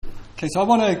Okay, so I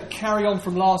want to carry on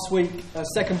from last week,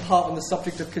 second part on the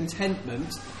subject of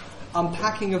contentment,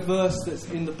 unpacking a verse that's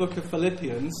in the book of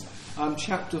Philippians,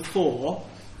 chapter 4,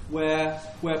 where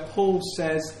Paul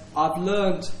says, I've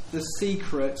learned the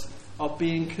secret of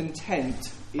being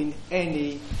content in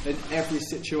any and every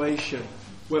situation,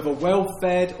 whether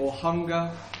well-fed or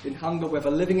in hunger, whether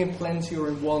living in plenty or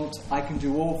in want, I can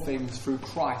do all things through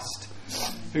Christ,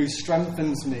 who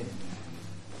strengthens me.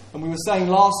 And we were saying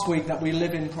last week that we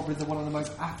live in probably one of the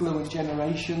most affluent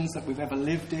generations that we've ever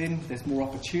lived in. There's more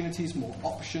opportunities, more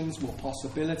options, more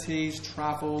possibilities,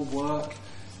 travel, work,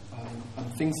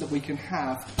 and things that we can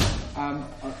have.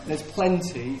 There's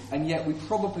plenty, and yet we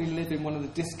probably live in one of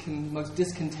the most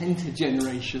discontented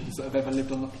generations that have ever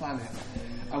lived on the planet.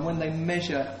 And when they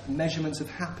measure measurements of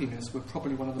happiness, we're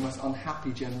probably one of the most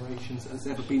unhappy generations that's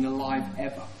ever been alive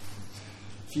ever.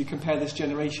 If you compare this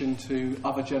generation to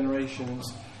other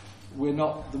generations, we're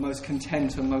not the most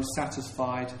content and most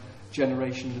satisfied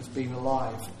generation that's been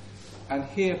alive. And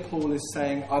here Paul is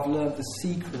saying, I've learned the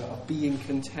secret of being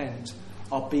content,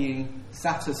 of being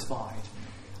satisfied.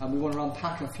 And we want to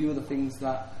unpack a few of the things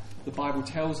that the Bible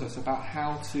tells us about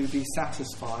how to be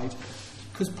satisfied.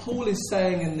 Because Paul is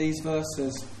saying in these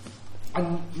verses,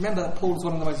 and remember that Paul is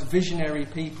one of the most visionary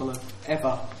people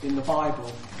ever in the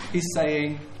Bible. He's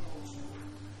saying,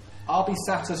 I'll be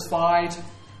satisfied,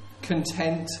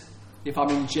 content, if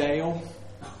I'm in jail.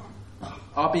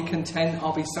 I'll be content,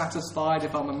 I'll be satisfied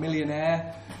if I'm a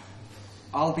millionaire.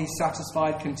 I'll be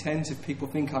satisfied, content if people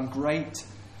think I'm great.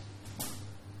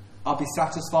 I'll be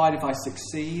satisfied if I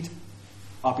succeed.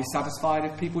 I'll be satisfied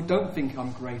if people don't think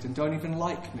I'm great and don't even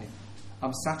like me.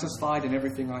 I'm satisfied in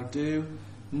everything I do.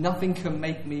 Nothing can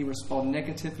make me respond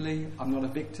negatively. I'm not a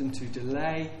victim to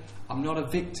delay. I'm not a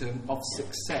victim of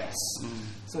success.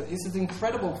 So it's an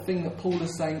incredible thing that Paul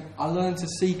is saying, I learned a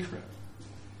secret.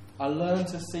 I learned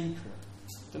a secret.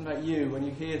 I don't know about you, when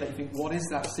you hear that, you think, what is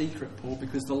that secret, Paul?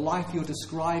 Because the life you're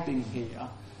describing here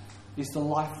is the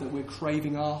life that we're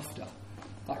craving after.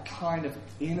 That kind of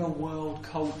inner world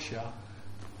culture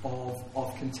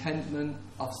of contentment,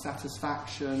 of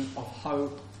satisfaction, of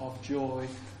hope, of joy,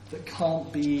 that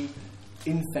can't be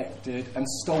infected and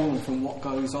stolen from what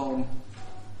goes on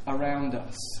around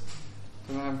us.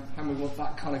 How many want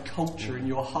that kind of culture in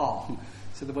your heart?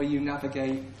 So the way you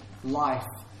navigate life,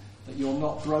 that you're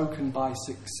not broken by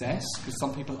success, because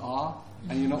some people are,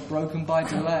 and you're not broken by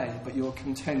delay, but you're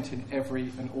content in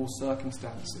every and all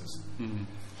circumstances. Mm-hmm.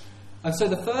 And so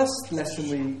the first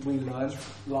lesson we learned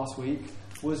last week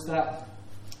was that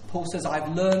Paul says,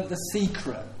 I've learned the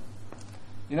secret.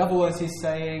 In other words, he's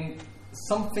saying,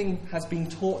 something has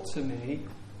been taught to me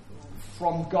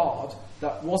from God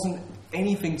that wasn't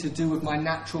anything to do with my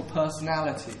natural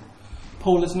personality.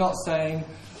 Paul is not saying,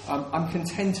 I'm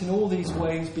content in all these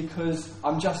ways because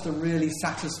I'm just a really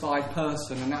satisfied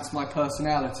person and that's my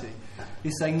personality.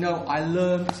 He's saying, no, I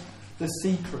learned the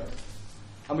secret.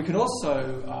 And we can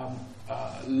also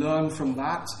learn from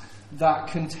that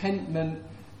contentment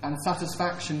and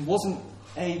satisfaction wasn't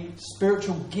a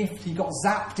spiritual gift he got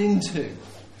zapped into.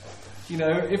 You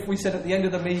know, if we said at the end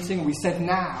of the meeting, we said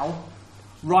now,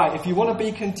 right, if you want to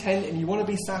be content and you want to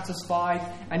be satisfied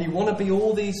and you want to be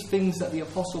all these things that the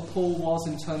Apostle Paul was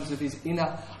in terms of his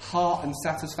inner heart and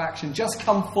satisfaction, just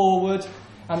come forward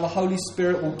and the Holy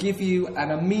Spirit will give you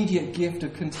an immediate gift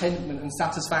of contentment and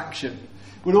satisfaction.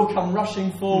 We'll all come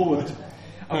rushing forward.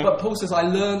 But Paul says, I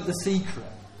learned the secret.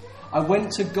 I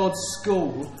went to God's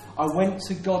school. I went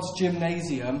to God's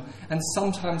gymnasium. And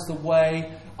sometimes the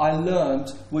way I learned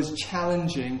was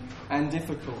challenging and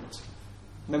difficult.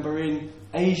 Remember in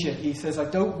Asia, he says, I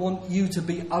don't want you to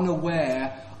be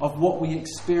unaware of what we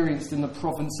experienced in the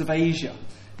province of Asia.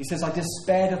 He says, I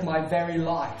despaired of my very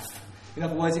life. In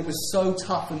other words, it was so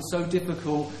tough and so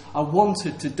difficult, I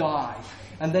wanted to die.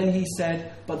 And then he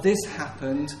said, but this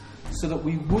happened so that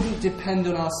we wouldn't depend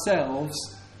on ourselves,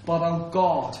 but on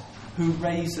God who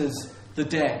raises the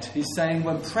dead. He's saying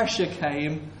when pressure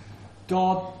came,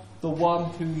 God, the one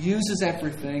who uses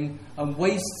everything and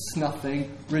wastes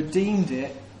nothing, redeemed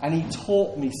it, and he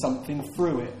taught me something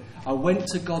through it. I went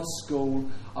to God's school,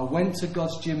 I went to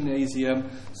God's gymnasium,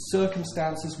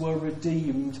 circumstances were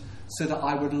redeemed so that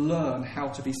I would learn how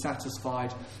to be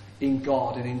satisfied in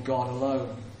God and in God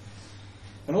alone.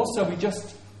 And also we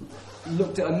just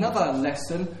looked at another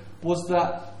lesson, was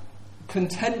that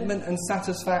contentment and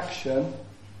satisfaction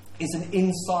is an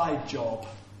inside job.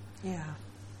 Yeah.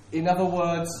 In other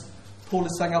words, Paul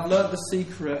is saying, I've learned the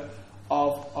secret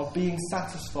of being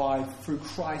satisfied through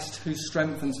Christ who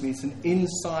strengthens me. It's an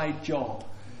inside job.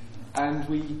 And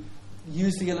we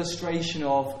use the illustration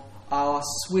of our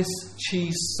Swiss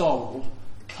cheese sole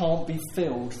can't be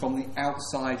filled from the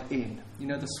outside in. You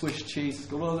know, the Swiss cheese has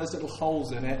got all those little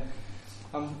holes in it.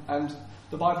 And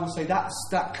the Bible will say that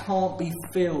can't be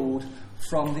filled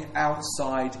from the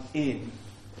outside in.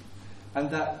 And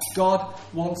that God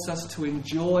wants us to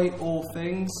enjoy all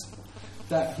things,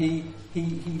 that He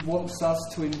wants us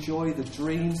to enjoy the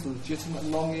dreams, the legitimate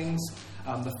longings,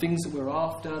 the things that we're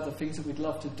after, the things that we'd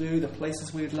love to do, the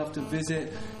places we'd love to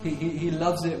visit. He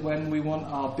loves it when we want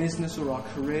our business or our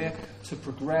career to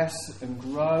progress and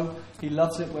grow. He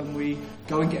loves it when we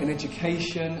go and get an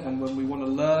education and when we want to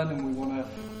learn and we want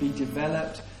to be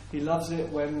developed. He loves it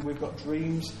when we've got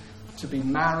dreams to be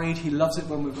married. He loves it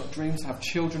when we've got dreams to have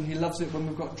children. He loves it when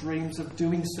we've got dreams of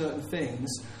doing certain things.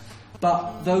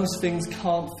 But those things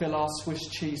can't fill our Swiss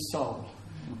cheese soul.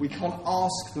 We can't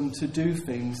ask them to do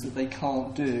things that they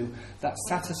can't do. That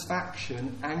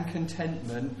satisfaction and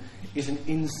contentment is an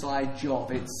inside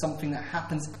job. It's something that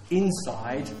happens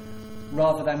inside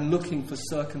rather than looking for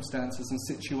circumstances and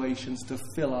situations to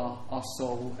fill our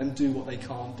soul and do what they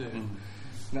can't do. And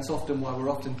that's often why we're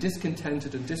often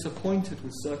discontented and disappointed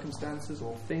with circumstances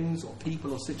or things or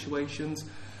people or situations,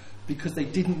 because they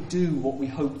didn't do what we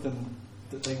hoped them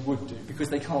that they would do, because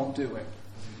they can't do it.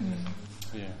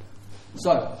 Yeah.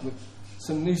 So, with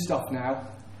some new stuff now.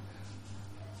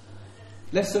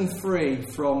 Lesson 3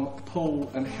 from Paul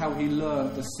and how he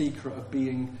learned the secret of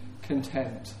being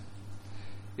content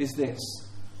is this: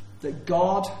 that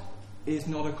God is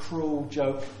not a cruel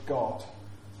joke God.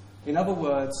 In other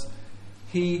words,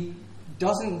 He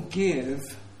doesn't give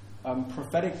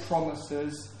prophetic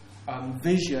promises,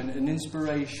 vision and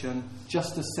inspiration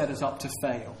just to set us up to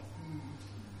fail.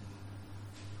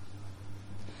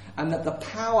 And that the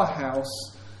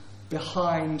powerhouse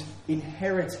behind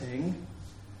inheriting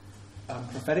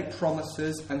prophetic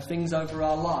promises and things over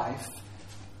our life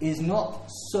is not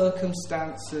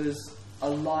circumstances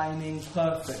aligning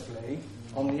perfectly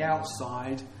on the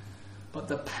outside, but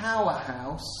the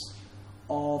powerhouse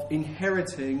of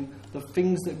inheriting the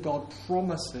things that God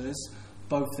promises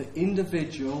both the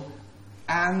individual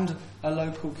and a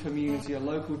local community, a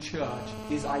local church,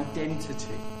 is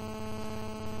identity.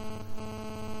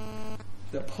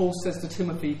 That Paul says to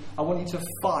Timothy, I want you to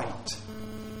fight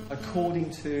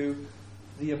according to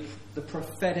the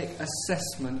prophetic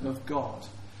assessment of God.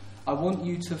 I want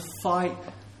you to fight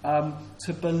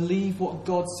to believe what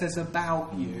God says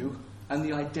about you and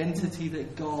the identity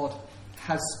that God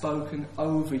has spoken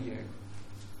over you.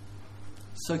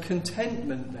 So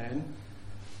contentment then.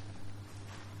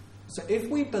 So if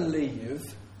we believe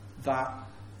that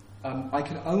I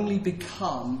can only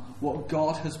become what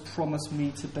God has promised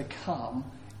me to become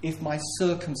if my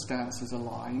circumstances are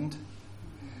aligned,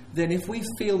 then if we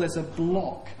feel there's a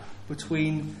block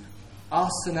between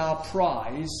us and our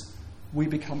prize, we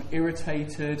become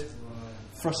irritated,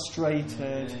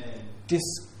 frustrated,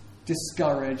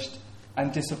 discouraged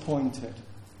and disappointed.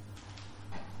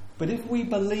 But if we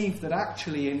believe that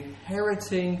actually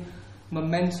inheriting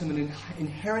momentum and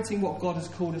inheriting what God has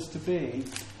called us to be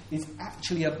is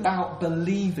actually about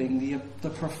believing the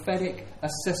prophetic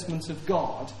assessment of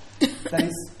God,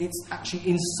 that it's actually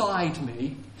inside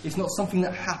me, it's not something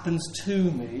that happens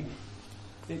to me,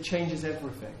 it changes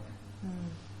everything.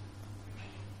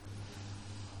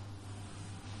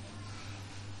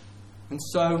 And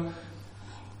so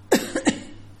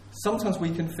sometimes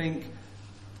we can think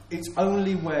it's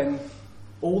only when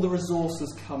all the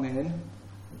resources come in,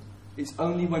 it's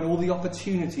only when all the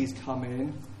opportunities come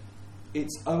in,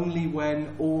 it's only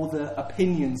when all the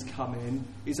opinions come in,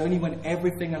 it's only when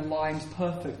everything aligns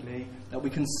perfectly that we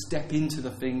can step into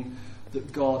the thing that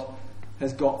God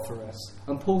has got for us.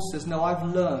 And Paul says, no, I've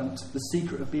learned the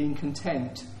secret of being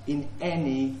content in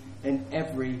any and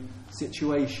every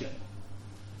situation.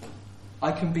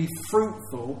 I can be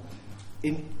fruitful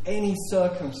in any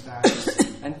circumstance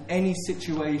and any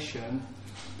situation,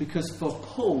 because for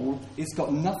Paul, it's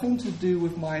got nothing to do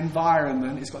with my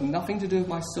environment, it's got nothing to do with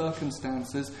my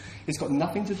circumstances, it's got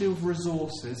nothing to do with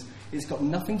resources, it's got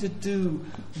nothing to do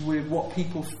with what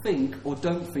people think or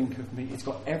don't think of me, it's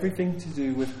got everything to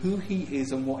do with who he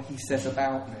is and what he says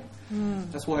about me.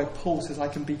 That's why Paul says I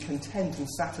can be content and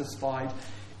satisfied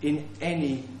in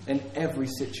any and every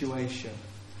situation.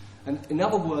 And in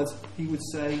other words, he would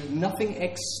say, nothing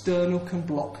external can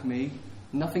block me,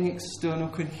 nothing external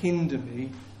can hinder me,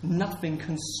 nothing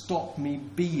can stop me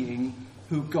being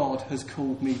who God has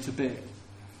called me to be.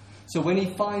 So when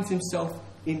he finds himself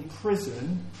in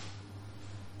prison,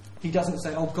 he doesn't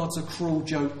say, oh, God's a cruel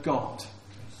joke God.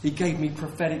 He gave me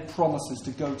prophetic promises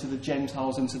to go to the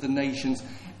Gentiles and to the nations,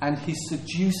 and he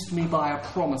seduced me by a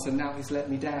promise, and now he's let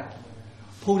me down.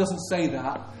 Paul doesn't say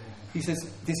that. He says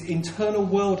this internal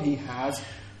world he has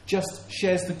just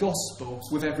shares the gospel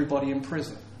with everybody in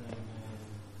prison.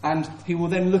 And he will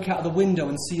then look out the window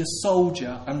and see a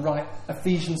soldier and write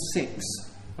Ephesians 6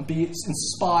 and be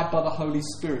inspired by the Holy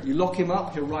Spirit. You lock him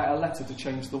up, he'll write a letter to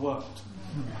change the world.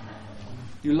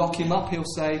 You lock him up, he'll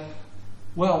say,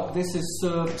 well, this is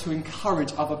served to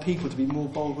encourage other people to be more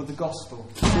bold with the gospel.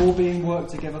 It's all being worked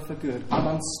together for good. I'm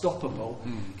unstoppable.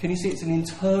 Can you see it's an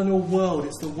internal world?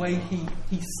 It's the way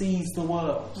he sees the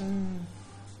world.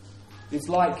 It's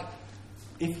like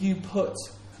if you put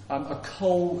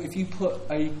if you put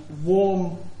a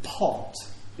warm pot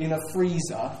in a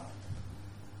freezer,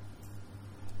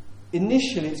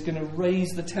 initially it's going to raise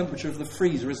the temperature of the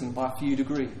freezer, isn't it, by a few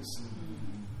degrees.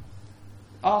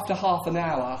 After half an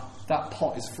hour, that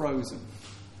pot is frozen.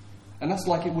 And that's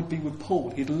like it would be with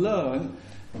Paul. He'd learn,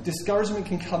 discouragement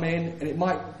can come in and it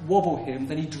might wobble him,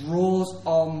 then he draws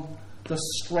on the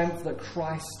strength that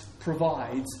Christ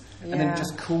provides and then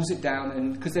just cools it down,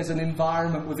 and because there's an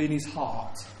environment within his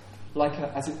heart, like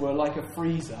as it were, like a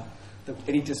freezer, that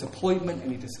any disappointment,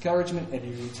 any discouragement, any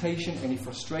irritation, any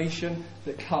frustration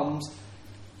that comes,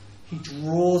 he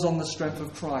draws on the strength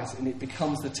of Christ and it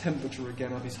becomes the temperature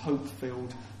again of his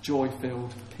hope-filled,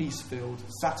 joy-filled, peace-filled,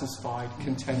 satisfied,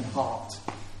 content heart.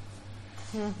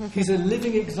 He's a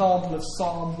living example of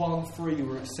Psalm 1:3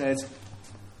 where it says,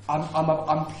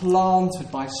 I'm planted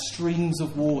by streams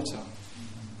of water.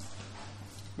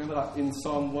 Remember that in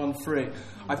Psalm 1:3?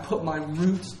 I put my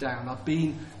roots down, I've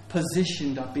been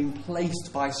positioned, I've been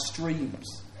placed by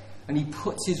streams. And he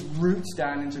puts his roots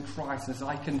down into Christ and says,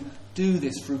 I can do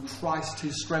this through Christ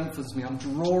who strengthens me. I'm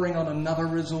drawing on another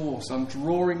resource. I'm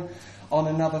drawing on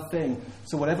another thing.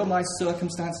 So whatever my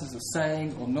circumstances are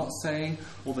saying or not saying,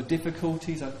 or the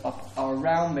difficulties are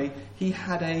around me, he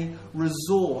had a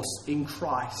resource in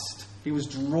Christ. He was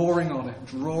drawing on it.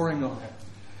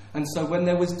 And so when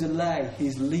there was delay,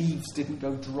 his leaves didn't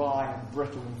go dry and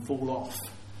brittle and fall off.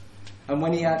 And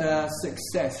when he had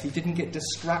success, he didn't get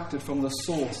distracted from the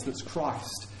source that's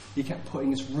Christ. He kept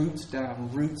putting his roots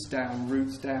down.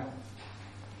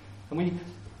 And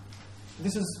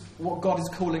this is what God is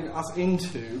calling us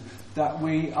into, that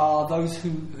we are those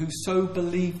who so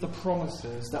believe the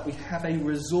promises, that we have a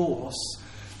resource,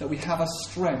 that we have a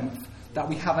strength, that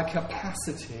we have a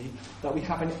capacity, that we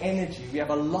have an energy, we have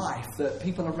a life that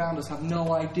people around us have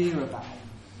no idea about.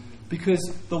 Because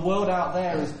the world out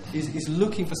there is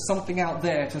looking for something out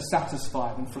there to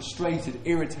satisfy them, frustrated,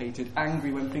 irritated,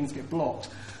 angry when things get blocked.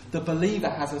 The believer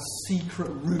has a secret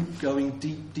route going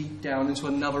deep, deep down into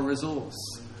another resource.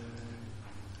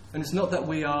 And it's not that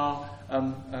we are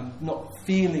not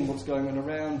feeling what's going on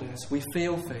around us. We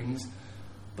feel things,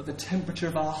 but the temperature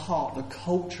of our heart, the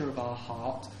culture of our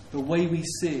heart, the way we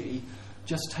see,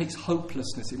 just takes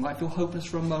hopelessness. It might feel hopeless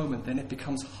for a moment, then it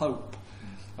becomes hope.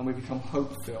 And we become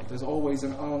hope-filled. There's always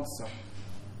an answer.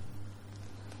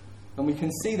 And we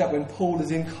can see that when Paul is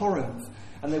in Corinth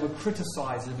and they were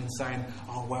criticising him and saying,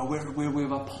 oh, well, we're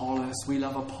with Apollos, we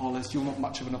love Apollos, you're not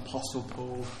much of an apostle,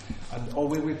 Paul. And, oh,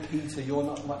 we're with Peter, you're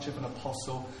not much of an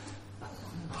apostle.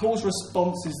 Paul's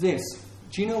response is this: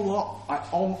 do you know what? I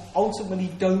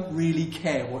ultimately don't really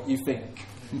care what you think.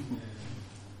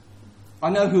 I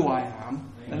know who I am.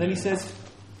 And then he says,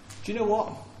 do you know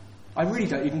what? I really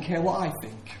don't even care what I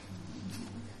think.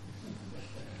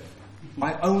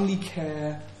 I only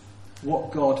care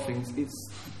what God thinks.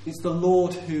 It's the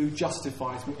Lord who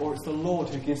justifies me, or it's the Lord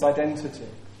who gives identity.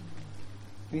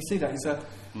 And you see that?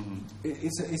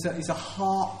 It's a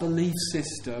heart belief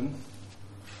system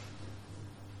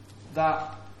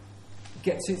that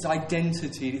gets its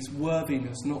identity, its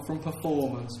worthiness, not from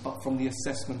performance, but from the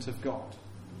assessment of God.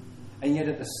 And yet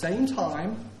at the same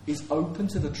time, is open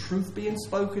to the truth being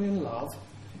spoken in love,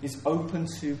 is open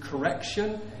to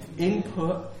correction,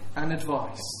 input, and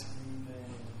advice.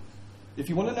 If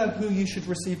you want to know who you should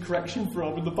receive correction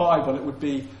from in the Bible, it would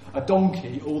be a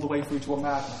donkey all the way through to a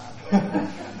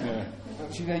madman. Yeah.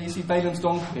 Actually, you see Balaam's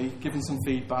donkey giving some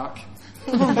feedback.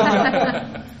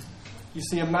 You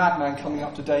see a madman coming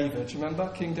up to David. Do you remember?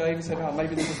 King David said, oh,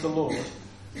 maybe this is the Lord.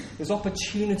 There's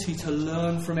opportunity to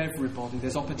learn from everybody.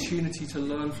 There's opportunity to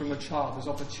learn from a child. There's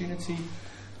opportunity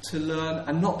to learn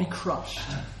and not be crushed.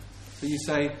 So you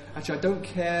say, actually, I don't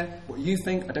care what you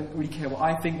think. I don't really care what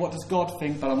I think. What does God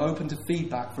think? But I'm open to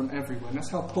feedback from everyone. And that's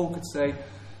how Paul could say,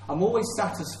 I'm always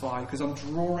satisfied because I'm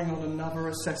drawing on another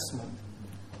assessment.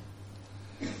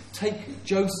 Take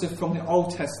Joseph from the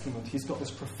Old Testament. He's got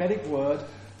this prophetic word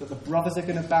that the brothers are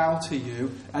going to bow to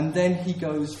you, and then he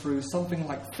goes through something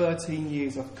like 13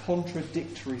 years of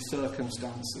contradictory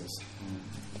circumstances.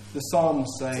 The Psalms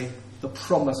say the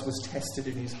promise was tested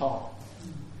in his heart.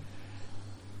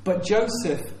 But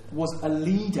Joseph was a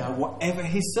leader whatever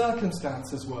his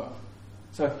circumstances were.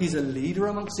 So he's a leader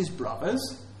amongst his brothers.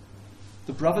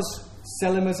 The brothers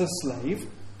sell him as a slave.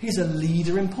 He's a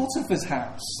leader in Potiphar's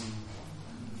house.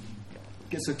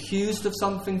 Gets accused of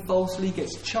something falsely,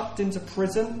 gets chucked into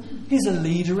prison. He's a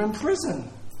leader in prison.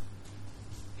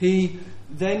 He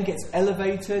then gets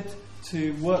elevated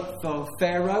to work for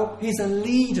Pharaoh. He's a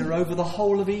leader over the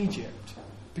whole of Egypt.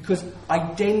 Because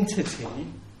identity,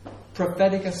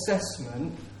 prophetic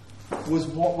assessment, was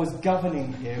what was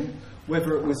governing him,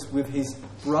 whether it was with his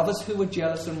brothers who were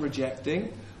jealous and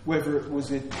rejecting, whether it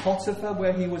was in Potiphar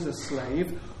where he was a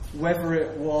slave, whether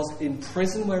it was in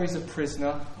prison where he's a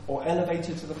prisoner, or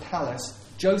elevated to the palace.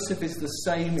 Joseph is the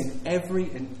same in every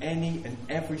and any and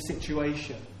every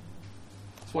situation.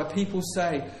 That's why people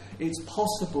say it's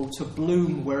possible to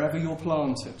bloom wherever you're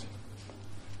planted.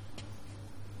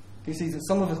 You see that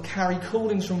some of us carry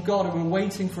callings from God and we're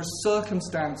waiting for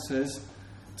circumstances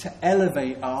to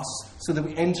elevate us so that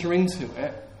we enter into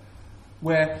it,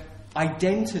 where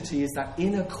identity is that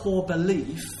inner core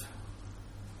belief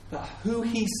that who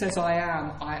he says I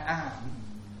am,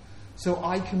 so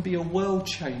I can be a world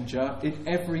changer in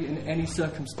every and any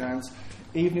circumstance.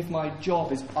 Even if my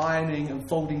job is ironing and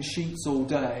folding sheets all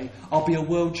day, I'll be a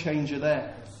world changer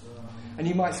there. And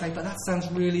you might say, but that sounds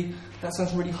really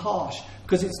harsh,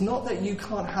 because it's not that you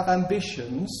can't have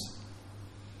ambitions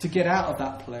to get out of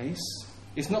that place.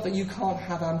 It's not that you can't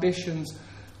have ambitions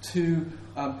to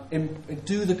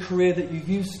do the career that you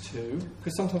used to,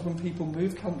 because sometimes when people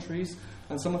move countries,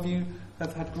 and some of you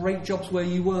have had great jobs where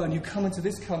you were, and you come into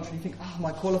this country, you think,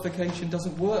 my qualification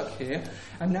doesn't work here,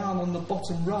 and now I'm on the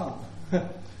bottom rung.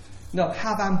 No,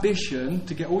 have ambition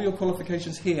to get all your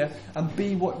qualifications here and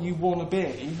be what you want to be,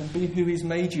 and be who he's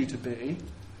made you to be,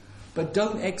 but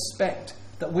don't expect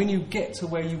that when you get to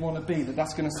where you want to be,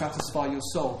 that's going to satisfy your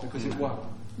soul, because it won't.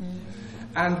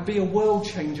 And be a world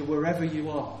changer wherever you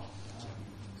are.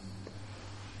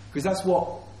 Because that's what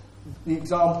the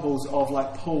examples of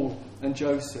like Paul and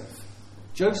Joseph.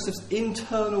 Joseph's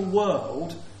internal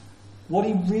world, what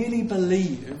he really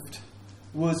believed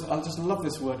was, I just love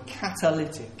this word,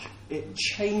 catalytic. It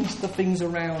changed the things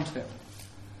around him.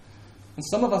 And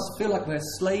some of us feel like we're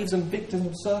slaves and victims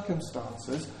of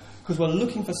circumstances because we're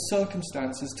looking for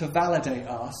circumstances to validate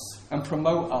us and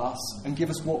promote us and give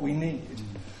us what we need.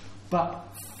 But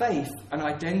faith and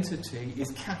identity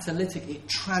is catalytic. It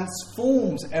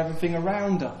transforms everything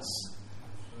around us.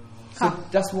 So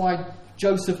that's why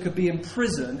Joseph could be in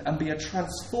prison and be a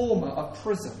transformer of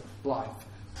prison life,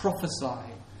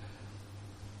 prophesying.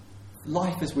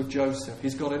 Life is with Joseph.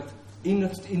 He's got an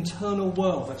internal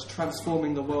world that's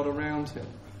transforming the world around him.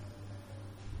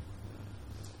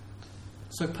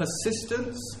 So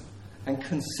persistence and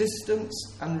consistence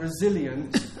and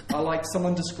resilience are like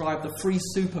someone described the three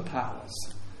superpowers.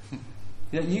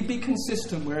 Yeah, you be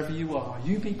consistent wherever you are.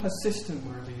 You be persistent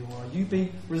wherever you are. You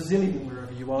be resilient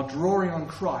wherever you are. Drawing on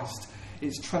Christ,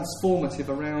 it's transformative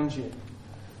around you.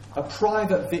 A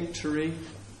private victory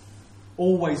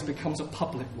always becomes a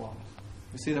public one.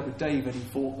 We see that with David. He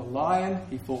fought the lion,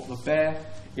 he fought the bear.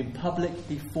 In public,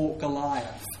 he fought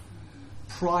Goliath.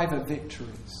 Private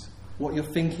victories. What you're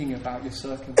thinking about your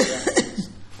circumstances.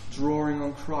 Drawing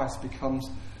on Christ becomes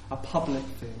a public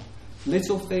thing.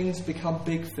 Little things become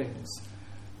big things.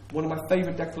 One of my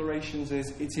favourite declarations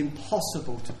is, it's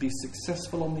impossible to be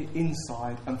successful on the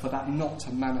inside and for that not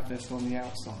to manifest on the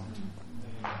outside.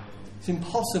 It's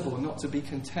impossible not to be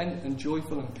content and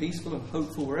joyful and peaceful and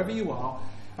hopeful wherever you are,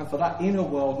 and for that inner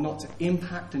world not to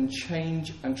impact and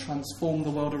change and transform the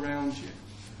world around you.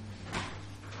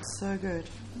 So good.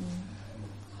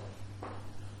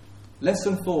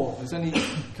 Lesson 4. There's only a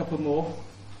couple more.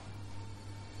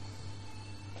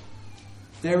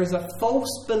 There is a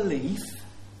false belief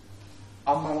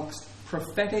amongst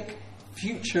prophetic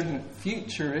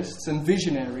futurists and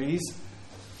visionaries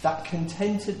that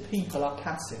contented people are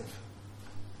passive.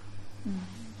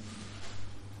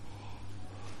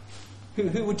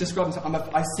 Who would describe themselves?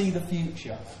 I see the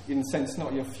future, in the sense,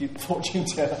 not your fortune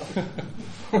teller.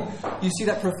 You see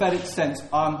that prophetic sense.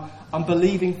 I'm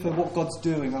believing for what God's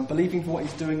doing. I'm believing for what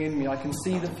He's doing in me. I can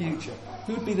see the future.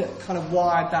 Who would be that kind of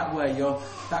wired that way? You're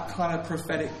that kind of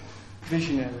prophetic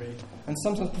visionary. And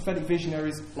sometimes prophetic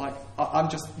visionaries, like, I'm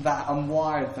just that, I'm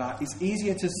wired that. It's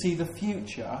easier to see the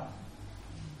future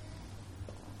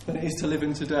than it is to live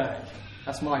in today.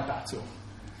 That's my battle.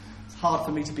 It's hard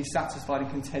for me to be satisfied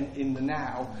and content in the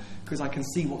now because I can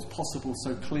see what's possible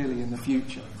so clearly in the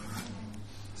future.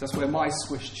 So that's where my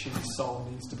Swiss cheese soul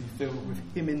needs to be filled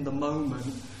with Him in the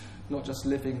moment, not just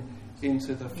living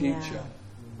into the future. Yeah.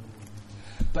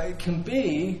 But it can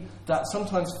be that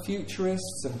sometimes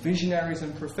futurists and visionaries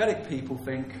and prophetic people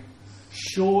think,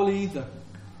 surely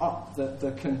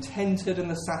the contented and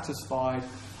the satisfied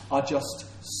are just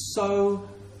so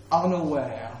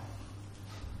unaware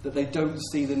that they don't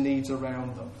see the needs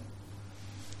around them.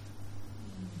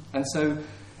 And so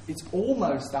it's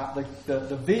almost that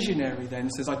the visionary then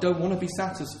says, I don't want to be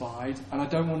satisfied and I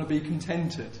don't want to be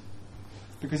contented.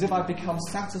 Because if I become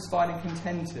satisfied and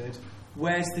contented,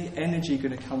 where's the energy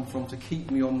going to come from to keep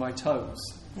me on my toes?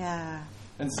 Yeah.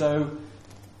 And so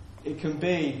it can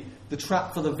be, the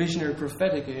trap for the visionary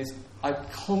prophetic is, I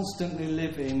constantly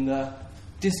live in the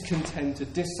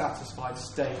discontented, dissatisfied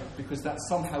state because that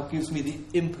somehow gives me the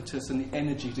impetus and the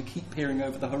energy to keep peering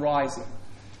over the horizon.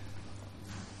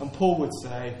 And Paul would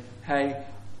say, hey,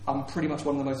 I'm pretty much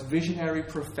one of the most visionary,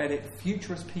 prophetic,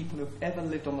 futurist people who've ever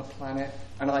lived on the planet,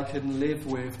 and I can live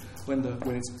with when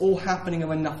it's all happening and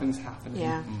when nothing's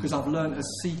happening. Because I've learned a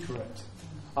secret.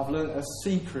 I've learned a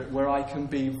secret where I can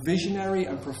be visionary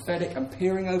and prophetic and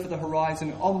peering over the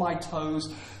horizon on my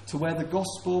toes to where the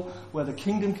gospel, where the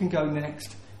kingdom can go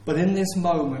next. But in this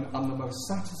moment, I'm the most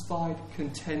satisfied,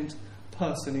 content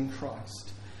person in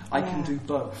Christ. I can do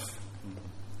both.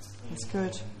 That's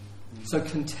good. So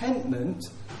contentment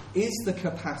is the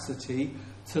capacity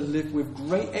to live with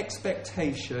great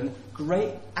expectation,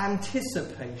 great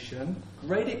anticipation,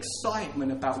 great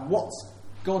excitement about what's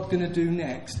God going to do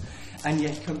next, and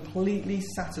yet completely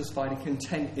satisfied and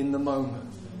content in the moment.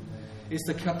 It's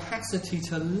the capacity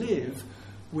to live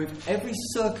with every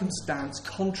circumstance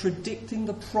contradicting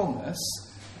the promise,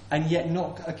 and yet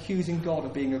not accusing God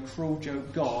of being a cruel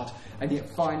joke God, and yet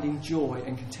finding joy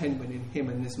and contentment in Him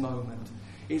in this moment.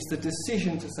 It's the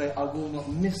decision to say, I will not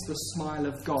miss the smile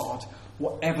of God,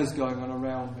 whatever's going on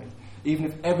around me, even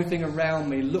if everything around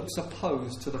me looks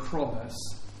opposed to the promise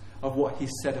of what He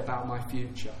said about my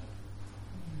future.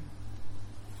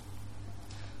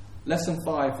 Lesson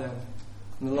 5 then,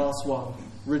 and the last one.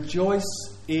 Rejoice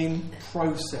in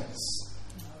process.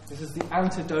 This is the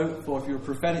antidote for if you're a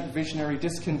prophetic visionary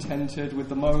discontented with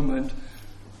the moment.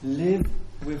 Live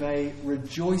with a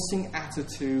rejoicing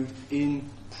attitude in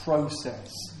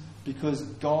process, because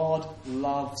God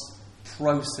loves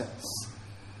process.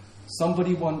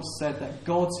 Somebody once said that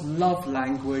God's love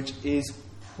language is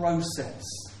process,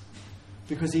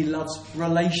 because He loves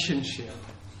relationship,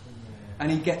 and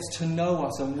He gets to know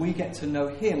us and we get to know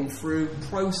Him through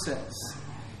process.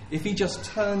 If He just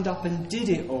turned up and did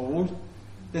it all,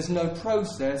 there's no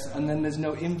process, and then there's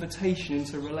no invitation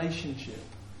into relationship.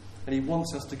 And He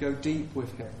wants us to go deep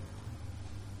with Him.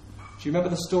 Do you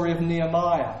remember the story of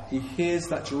Nehemiah? He hears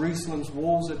that Jerusalem's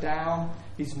walls are down.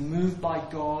 He's moved by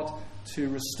God to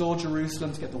restore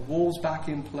Jerusalem, to get the walls back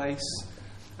in place.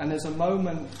 And there's a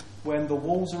moment when the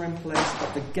walls are in place,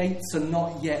 but the gates are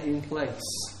not yet in place.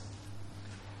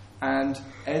 And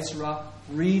Ezra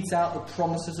reads out the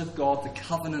promises of God, the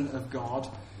covenant of God,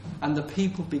 and the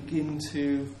people begin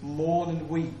to mourn and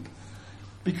weep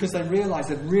because they realise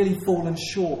they've really fallen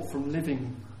short from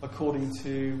living according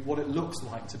to what it looks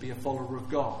like to be a follower of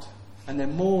God. And they're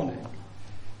mourning.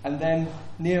 And then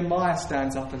Nehemiah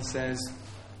stands up and says,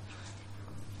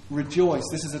 rejoice,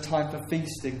 this is a time for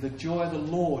feasting. The joy of the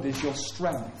Lord is your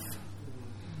strength.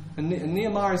 And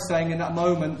Nehemiah is saying in that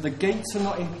moment, the gates are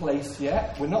not in place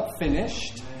yet. We're not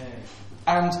finished.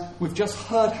 And we've just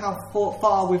heard how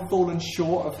far we've fallen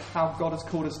short of how God has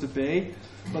called us to be.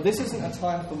 But this isn't a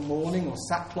time for mourning or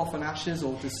sackcloth and ashes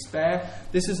or despair.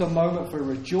 This is a moment for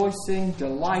rejoicing,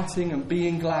 delighting and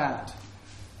being glad.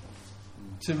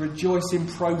 To rejoice in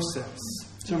process.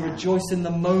 To rejoice in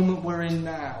the moment we're in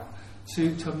now.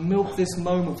 To milk this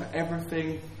moment for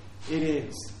everything it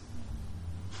is.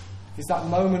 It's that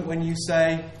moment when you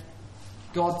say,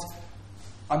 God,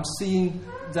 I'm seeing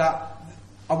that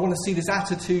I want to see this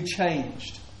attitude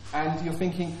changed. And you're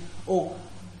thinking, oh,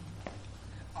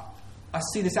 I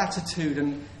see this attitude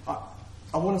and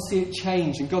I want to see it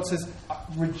change. And God says,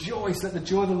 rejoice, let the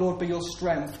joy of the Lord be your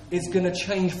strength. It's going to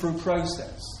change through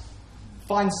process.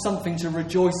 Find something to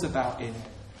rejoice about in it.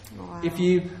 Wow. If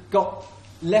you got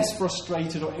less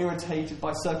frustrated or irritated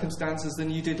by circumstances than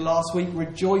you did last week,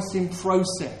 rejoice in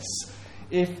process.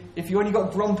 If you only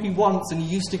got grumpy once and you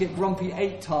used to get grumpy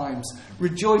 8 times,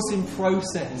 rejoice in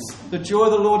process. The joy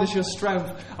of the Lord is your strength.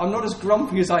 I'm not as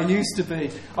grumpy as I used to be.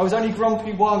 I was only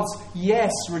grumpy once.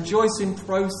 Yes, rejoice in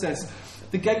process.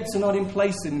 The gates are not in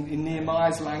place in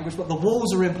Nehemiah's language, but the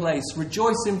walls are in place.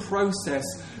 Rejoice in process.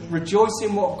 Rejoice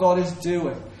in what God is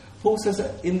doing. Paul says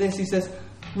in this, he says,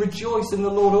 rejoice in the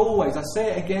Lord always. I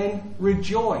say it again,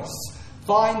 rejoice.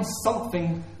 Find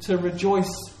something to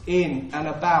rejoice in and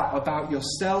about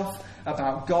yourself,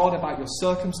 about God, about your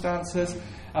circumstances.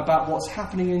 about what's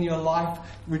happening in your life,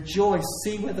 rejoice.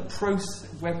 See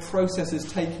where process is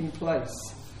taking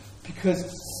place.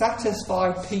 Because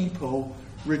satisfied people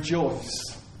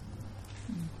rejoice.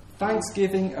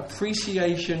 Thanksgiving,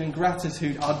 appreciation and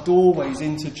gratitude are doorways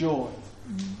into joy.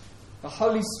 The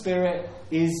Holy Spirit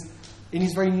is, in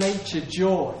his very nature,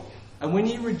 joy. And when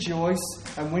you rejoice,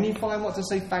 and when you find what to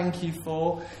say thank you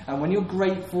for, and when you're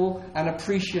grateful and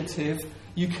appreciative,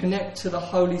 you connect to the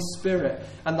Holy Spirit.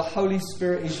 And the Holy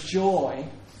Spirit is joy.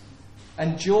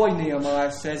 And joy,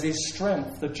 Nehemiah says, is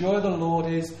strength. The joy of the Lord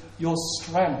is your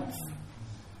strength.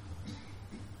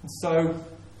 And so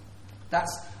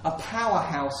that's a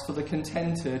powerhouse for the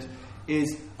contented,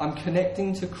 is I'm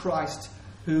connecting to Christ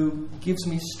who gives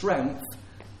me strength,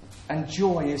 and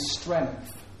joy is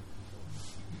strength.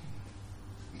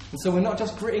 And so we're not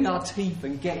just gritting our teeth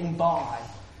and getting by.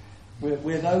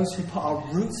 We're those who put our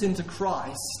roots into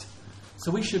Christ. So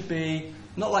we should be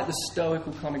not like the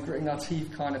stoical kind of gritting our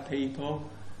teeth kind of people,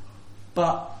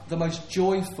 but the most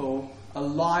joyful,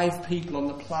 alive people on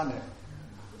the planet.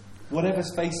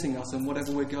 Whatever's facing us and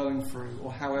whatever we're going through,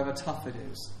 or however tough it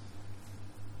is.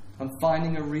 I'm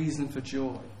finding a reason for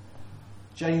joy.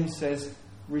 James says,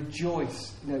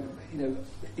 rejoice. You know,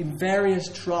 in various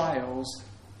trials,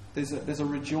 there's a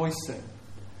rejoicing.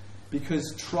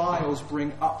 Because trials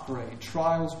bring upgrade.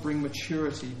 Trials bring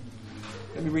maturity.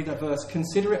 Let me read that verse.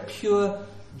 Consider it pure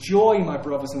joy, my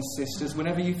brothers and sisters,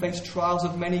 whenever you face trials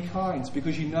of many kinds,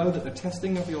 because you know that the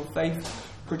testing of your faith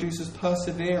produces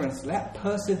perseverance. Let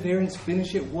perseverance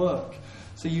finish its work,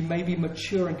 so you may be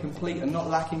mature and complete and not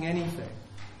lacking anything.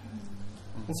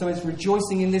 And so it's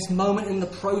rejoicing in this moment in the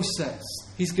process.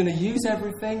 He's going to use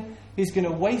everything. He's going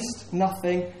to waste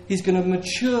nothing. He's going to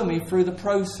mature me through the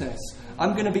process.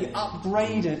 I'm going to be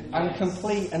upgraded and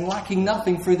complete and lacking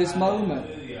nothing through this moment.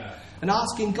 And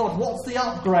asking God, what's the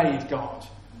upgrade, God?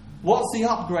 What's the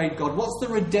upgrade, God? What's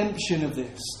the redemption of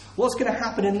this? What's going to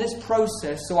happen in this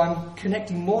process so I'm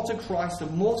connecting more to Christ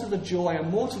and more to the joy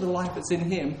and more to the life that's in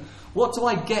Him? What do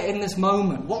I get in this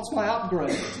moment? What's my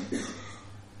upgrade?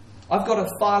 I've got a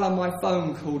file on my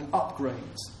phone called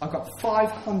upgrades. I've got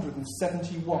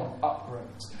 571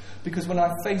 upgrades. Because when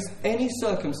I face any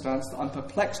circumstance that I'm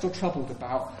perplexed or troubled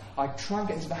about, I try and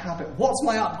get into the habit. What's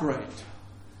my upgrade?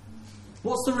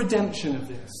 What's the redemption of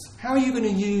this? How are you going to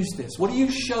use this? What are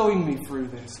you showing me through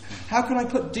this? How can I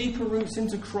put deeper roots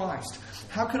into Christ?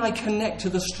 How can I connect to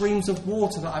the streams of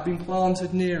water that I've been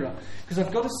planted nearer? Because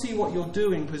I've got to see what you're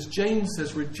doing. Because James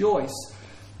says, rejoice,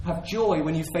 have joy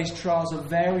when you face trials of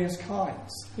various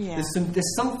kinds. Yeah.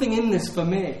 There's something in this for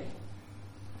me.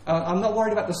 I'm not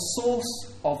worried about the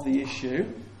source of the issue.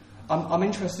 I'm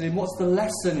interested in what's the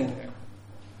lesson in it.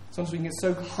 Sometimes we can get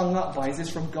so hung up by, is this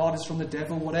from God, is this from the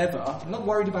devil, whatever. I'm not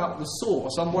worried about the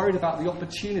source. I'm worried about the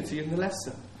opportunity and the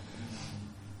lesson.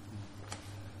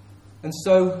 And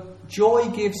so joy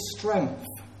gives strength.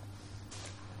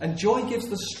 And joy gives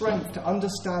the strength to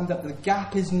understand that the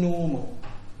gap is normal.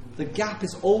 The gap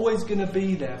is always going to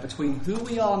be there between who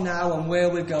we are now and where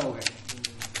we're going.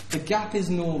 The gap is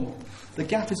normal. The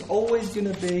gap is always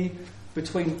going to be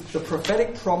between the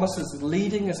prophetic promises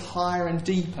leading us higher and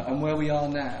deeper and where we are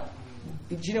now.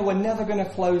 Do you know, we're never going to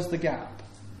close the gap.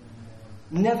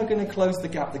 Never going to close the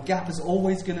gap. The gap is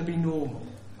always going to be normal.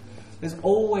 There's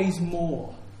always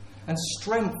more. And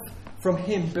strength from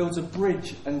Him builds a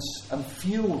bridge and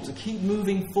fuel to keep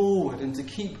moving forward and to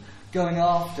keep going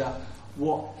after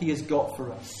what He has got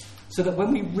for us. So that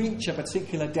when we reach a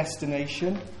particular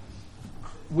destination,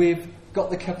 we've got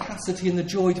the capacity and the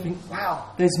joy to think,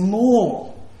 wow, there's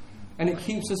more. And it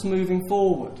keeps us moving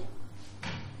forward.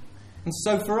 And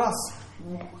so for us,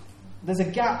 there's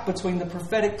a gap between the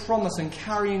prophetic promise and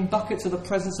carrying buckets of the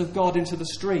presence of God into the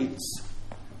streets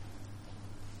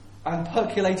and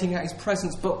percolating at His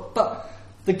presence. But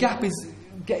the gap is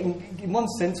getting, in one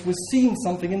sense, we're seeing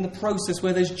something in the process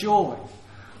where there's joy.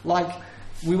 Like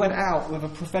we went out with a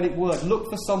prophetic word, look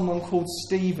for someone called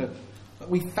Stephen.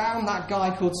 We found that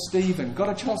guy called Stephen, got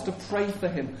a chance to pray for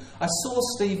him. I saw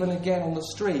Stephen again on the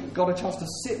street, got a chance to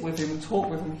sit with him and talk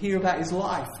with him, hear about his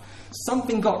life.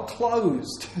 Something got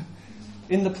closed.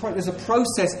 There's a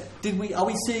process. Are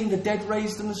we seeing the dead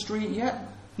raised in the street yet?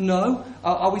 No.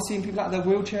 Are we seeing people out of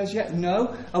their wheelchairs yet?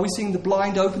 No. Are we seeing the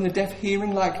blind open, the deaf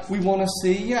hearing like we want to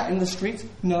see yet in the streets?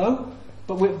 No.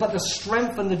 But the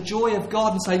strength and the joy of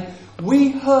God and saying,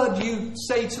 we heard you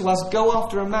say to us, go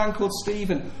after a man called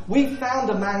Stephen. We found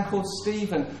a man called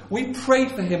Stephen. We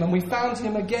prayed for him and we found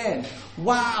him again.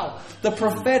 Wow. The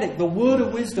prophetic, the word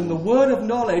of wisdom, the word of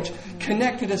knowledge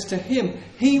connected us to him.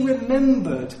 He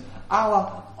remembered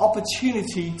our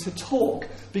opportunity to talk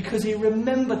because he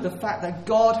remembered the fact that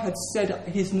God had said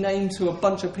his name to a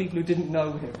bunch of people who didn't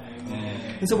know him.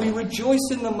 Amen. And so we rejoice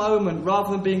in the moment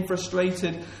rather than being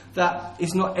frustrated that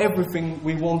it's not everything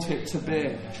we want it to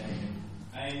be.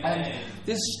 Amen. And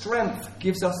this strength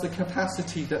gives us the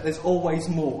capacity that there's always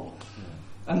more.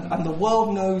 And the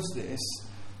world knows this.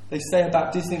 They say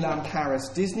about Disneyland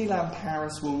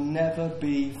Paris will never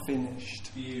be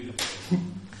finished. Beautiful.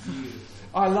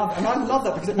 I love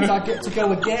that because it means I get to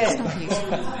go again.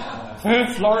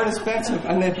 Florida's better,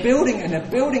 and they're building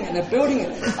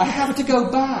it. I have to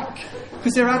go back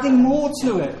because they're adding more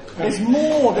to it. There's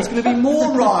more. There's going to be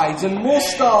more rides and more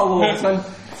Star Wars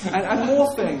and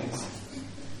more things.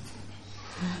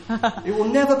 It will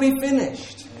never be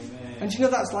finished. And you know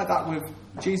that's like that with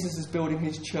Jesus is building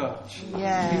his church.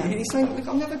 Yeah. He's saying, look,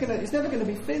 it's never going to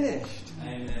be finished.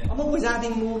 Amen. I'm always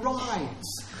adding more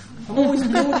rides. I'm always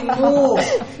building more.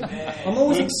 I'm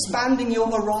always expanding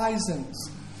your horizons.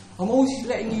 I'm always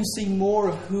letting you see more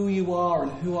of who you are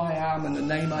and who I am and the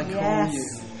name I call you.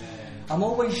 I'm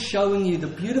always showing you the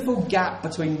beautiful gap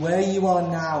between where you are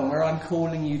now and where I'm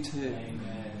calling you to.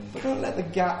 But don't let the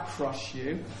gap crush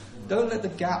you. Don't let the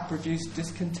gap produce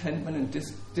discontentment and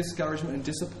discouragement and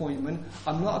disappointment.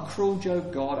 I'm not a cruel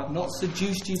joke God. I've not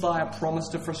seduced you by a promise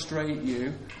to frustrate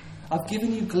you. I've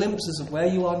given you glimpses of where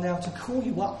you are now to call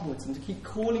you upwards and to keep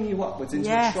calling you upwards into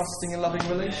a trusting and loving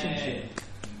relationship.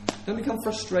 Don't become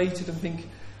frustrated and think,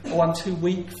 I'm too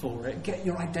weak for it. Get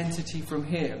your identity from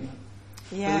him,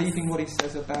 believing what he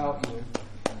says about you.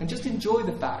 And just enjoy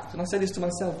the fact, and I say this to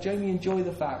myself, Jamie, enjoy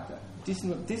the fact that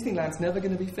Disneyland's never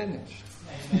going to be finished.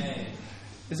 Amen.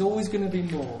 There's always going to be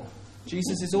more.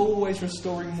 Jesus is always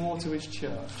restoring more to his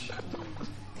church.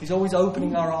 He's always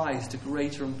opening our eyes to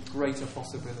greater and greater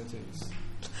possibilities.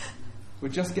 We're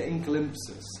just getting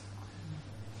glimpses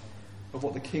of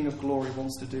what the King of Glory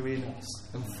wants to do in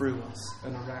us and through us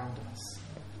and around us.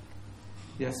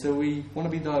 So we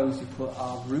want to be those who put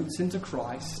our roots into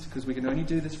Christ, because we can only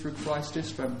do this through Christ who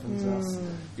strengthens us.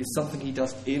 It's something he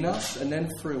does in us and then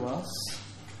through us.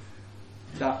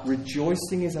 That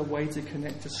rejoicing is a way to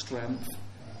connect to strength,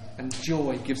 and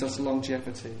joy gives us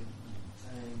longevity.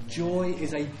 Joy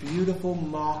is a beautiful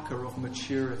marker of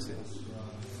maturity.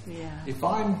 If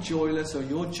I'm joyless or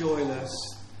you're joyless,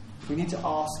 we need to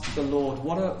ask the Lord,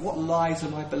 what lies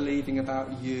am I believing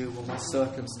about you or my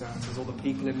circumstances or the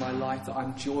people in my life that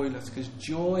I'm joyless? Because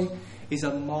joy is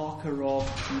a marker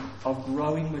of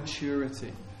growing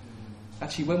maturity.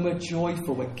 Actually, when we're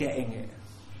joyful, we're getting it.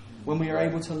 When we are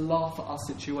able to laugh at our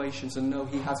situations and know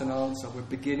he has an answer, we're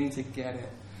beginning to get it.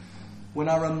 When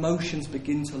our emotions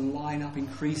begin to line up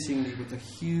increasingly with the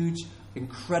huge,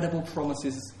 incredible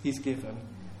promises he's given,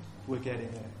 we're getting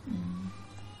it.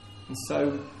 And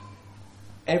so,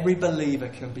 every believer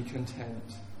can be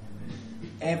content.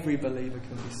 Every believer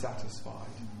can be satisfied.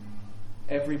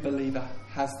 Every believer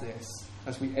has this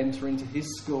as we enter into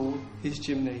his school, his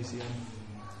gymnasium,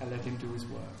 and let him do his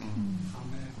work. Amen.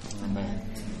 Amen.